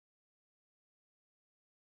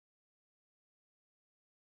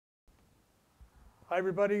Hi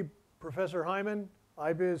everybody, Professor Hyman,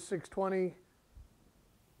 IBUS 620,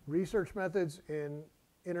 Research Methods in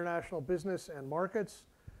International Business and Markets.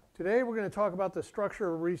 Today we're going to talk about the structure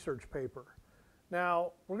of a research paper.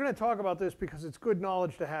 Now, we're going to talk about this because it's good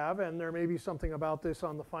knowledge to have, and there may be something about this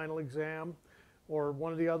on the final exam or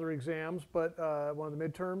one of the other exams, but one of the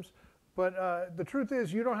midterms. But the truth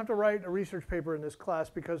is, you don't have to write a research paper in this class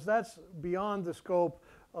because that's beyond the scope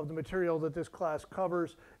of the material that this class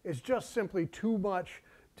covers. It's just simply too much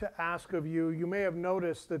to ask of you. You may have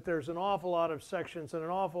noticed that there's an awful lot of sections and an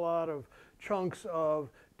awful lot of chunks of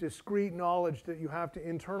discrete knowledge that you have to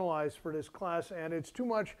internalize for this class, and it's too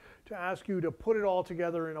much to ask you to put it all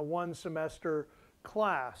together in a one semester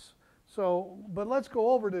class. So, but let's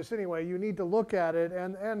go over this anyway. You need to look at it,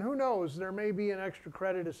 and who knows, there may be an extra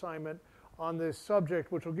credit assignment on this subject,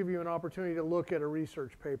 which will give you an opportunity to look at a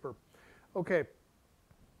research paper. Okay,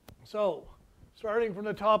 so starting from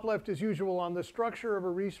the top left as usual on the structure of a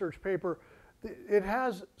research paper, it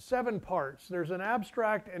has 7 parts. There's an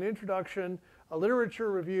abstract, an introduction, a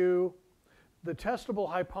literature review, the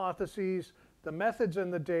testable hypotheses, the methods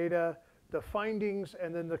and the data, the findings,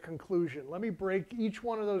 and then the conclusion. Let me break each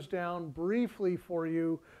one of those down briefly for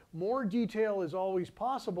you. More detail is always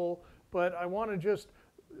possible, but I want to just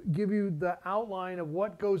give you the outline of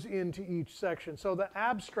what goes into each section. So the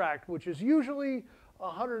abstract, which is usually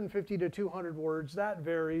 150 to 200 words, that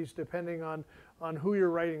varies depending on who you're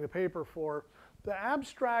writing the paper for. The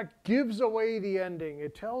abstract gives away the ending.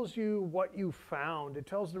 It tells you what you found. It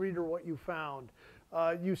tells the reader what you found.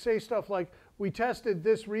 You say stuff like, we tested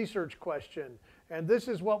this research question, and this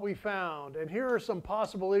is what we found, and here are some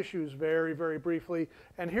possible issues very, very briefly,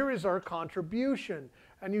 and here is our contribution.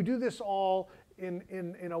 And you do this all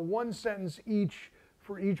in a one sentence each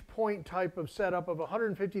for each point type of setup of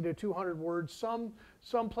 150 to 200 words.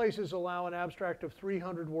 Some places allow an abstract of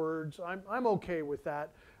 300 words. I'm okay with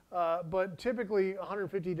that, but typically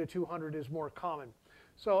 150 to 200 is more common.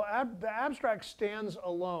 So the abstract stands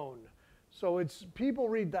alone. So it's people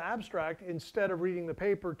read the abstract instead of reading the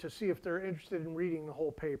paper to see if they're interested in reading the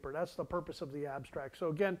whole paper. That's the purpose of the abstract. So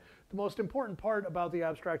again, the most important part about the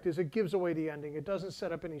abstract is it gives away the ending. It doesn't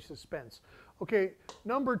set up any suspense. Okay,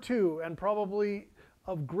 number 2, and probably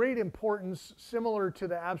of great importance, similar to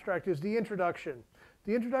the abstract, is the introduction.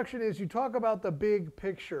 The introduction is you talk about the big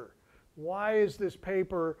picture. Why is this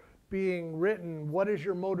paper being written? What is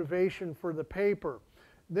your motivation for the paper?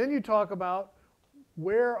 Then you talk about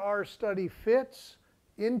where our study fits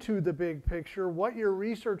into the big picture, what your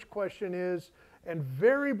research question is, and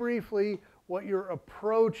very briefly, what your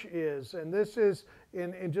approach is. And this is,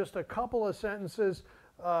 in just a couple of sentences,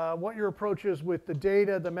 what your approach is with the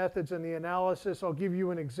data, the methods, and the analysis. I'll give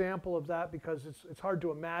you an example of that because it's hard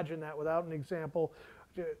to imagine that without an example.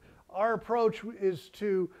 Our approach is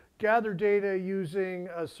to gather data using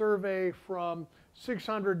a survey from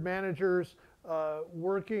 600 managers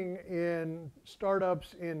working in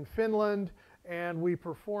startups in Finland, and we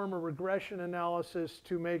perform a regression analysis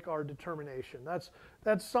to make our determination.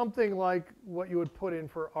 That's something like what you would put in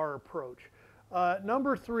for our approach.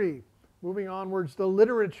 Number 3, moving onwards, the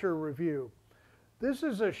literature review. This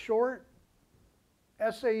is a short,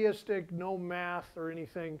 essayistic, no math or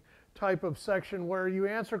anything type of section where you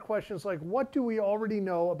answer questions like, what do we already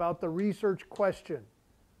know about the research question?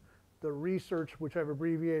 The research, which I've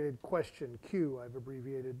abbreviated question Q, I've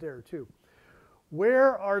abbreviated there too.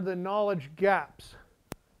 Where are the knowledge gaps?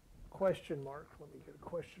 Question mark. Let me get a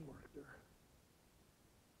question mark there.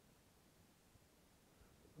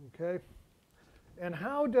 Okay. And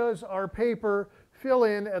how does our paper fill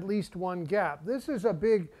in at least one gap? This is a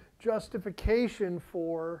big justification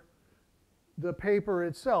for the paper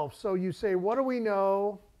itself. So you say, what do we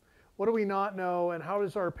know? What do we not know? And how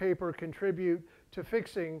does our paper contribute to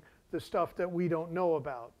fixing the stuff that we don't know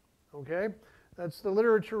about? Okay? That's the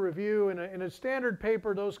literature review. In a standard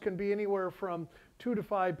paper, those can be anywhere from 2 to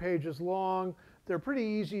 5 pages long. They're pretty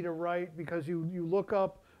easy to write because you look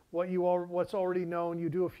up what's already known. You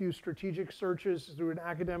do a few strategic searches through an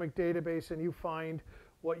academic database, and you find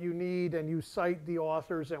what you need, and you cite the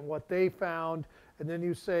authors and what they found, and then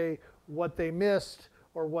you say what they missed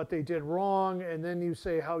or what they did wrong, and then you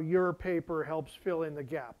say how your paper helps fill in the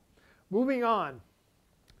gap. Moving on.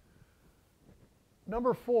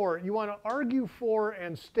 Number 4, you want to argue for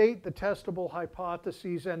and state the testable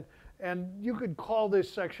hypotheses, and you could call this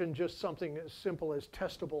section just something as simple as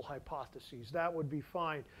testable hypotheses. That would be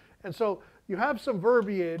fine. And so you have some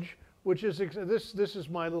verbiage, which is, this is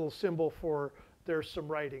my little symbol for there's some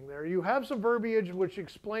writing there. You have some verbiage which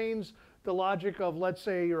explains the logic of, let's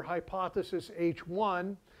say, your hypothesis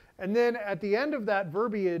H1, and then at the end of that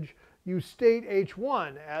verbiage, you state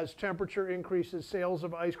H1 as temperature increases, sales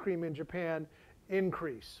of ice cream in Japan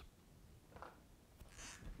increase.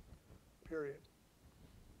 Period.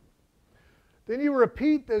 Then you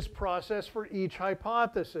repeat this process for each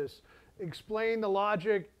hypothesis. Explain the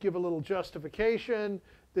logic, give a little justification,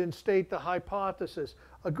 then state the hypothesis.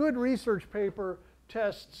 A good research paper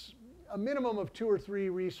tests a minimum of 2 or 3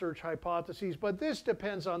 research hypotheses, but this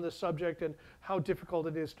depends on the subject and how difficult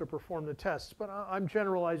it is to perform the tests. But I'm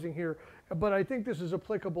generalizing here, but I think this is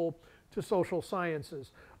applicable to social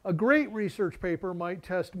sciences. A great research paper might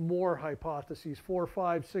test more hypotheses, 4,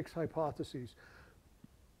 5, 6 hypotheses.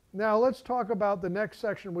 Now let's talk about the next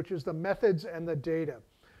section, which is the methods and the data.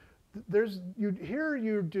 Here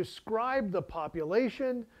you describe the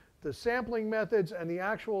population, the sampling methods, and the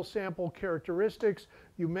actual sample characteristics.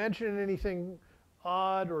 You mention anything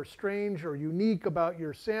odd or strange or unique about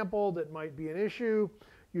your sample that might be an issue.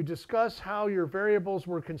 You discuss how your variables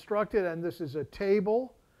were constructed, and this is a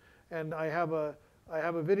table. And I have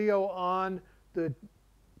a video on the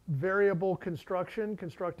variable construction,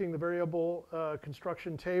 constructing the variable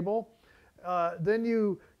construction table. Then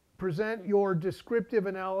you present your descriptive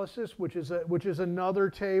analysis, which is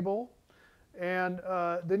another table. And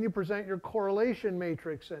then you present your correlation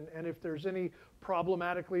matrix, and if there's any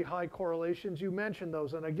problematically high correlations, you mention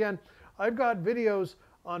those. And again, I've got videos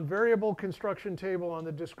on variable construction table, on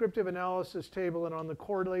the descriptive analysis table, and on the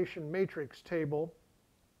correlation matrix table.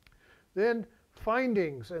 Then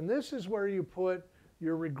findings, and this is where you put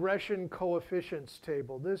your regression coefficients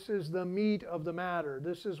table. This is the meat of the matter.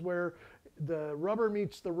 This is where the rubber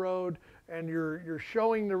meets the road, and you're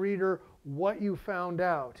showing the reader what you found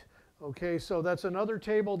out. Okay, so that's another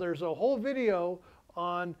table. There's a whole video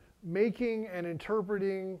on making and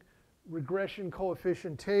interpreting regression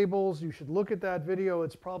coefficient tables. You should look at that video.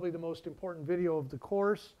 It's probably the most important video of the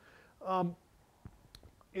course.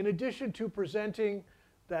 In addition to presenting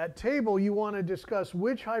that table, you want to discuss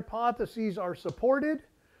which hypotheses are supported.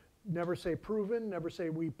 Never say proven. Never say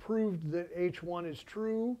we proved that H1 is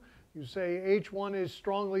true. You say H1 is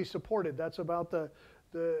strongly supported. That's about the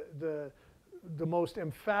most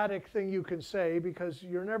emphatic thing you can say, because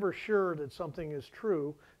you're never sure that something is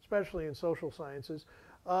true, especially in social sciences.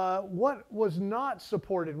 What was not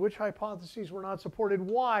supported? Which hypotheses were not supported?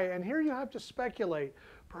 Why? And here you have to speculate.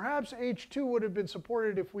 Perhaps H2 would have been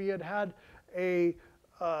supported if we had had a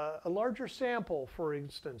larger sample, for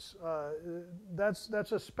instance.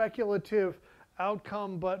 That's a speculative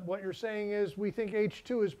outcome, but what you're saying is we think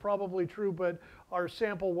H2 is probably true, but our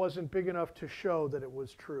sample wasn't big enough to show that it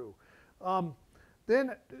was true.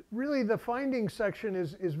 Then really the findings section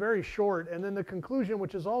is very short, and then the conclusion,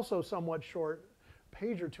 which is also somewhat short,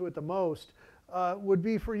 page or two at the most, would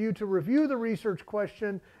be for you to review the research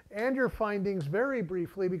question and your findings very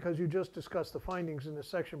briefly, because you just discussed the findings in the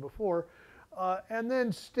section before, and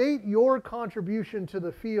then state your contribution to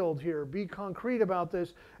the field here. Be concrete about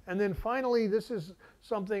this. And then finally, this is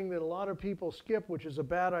something that a lot of people skip, which is a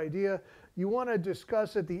bad idea. You want to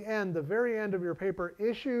discuss at the end, the very end of your paper,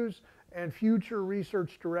 issues and future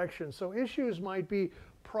research directions. So issues might be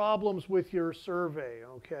problems with your survey,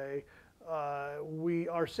 okay?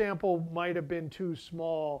 Our sample might have been too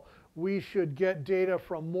small. We should get data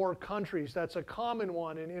from more countries. That's a common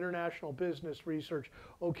one in international business research.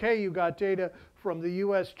 Okay, you got data from the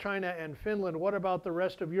US, China, and Finland. What about the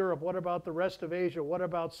rest of Europe? What about the rest of Asia? What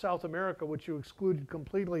about South America, which you excluded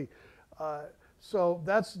completely? So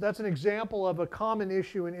that's an example of a common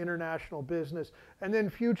issue in international business. And then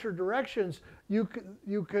future directions, you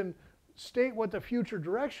can state what the future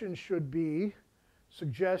directions should be,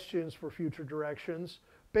 suggestions for future directions,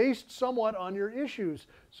 based somewhat on your issues.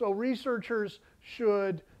 So researchers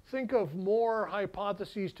should think of more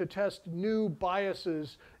hypotheses to test new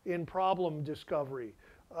biases in problem discovery.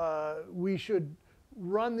 We should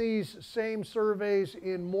run these same surveys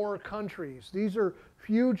in more countries. These are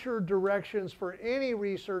future directions for any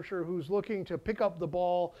researcher who's looking to pick up the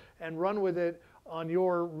ball and run with it on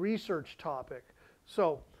your research topic.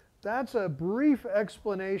 So that's a brief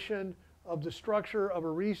explanation of the structure of a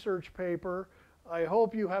research paper. I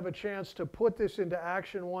hope you have a chance to put this into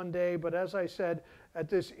action one day, but as I said, at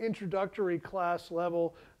this introductory class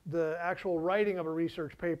level, the actual writing of a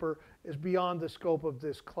research paper is beyond the scope of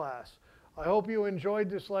this class. I hope you enjoyed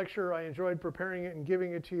this lecture. I enjoyed preparing it and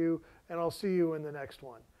giving it to you, and I'll see you in the next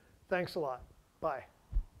one. Thanks a lot. Bye.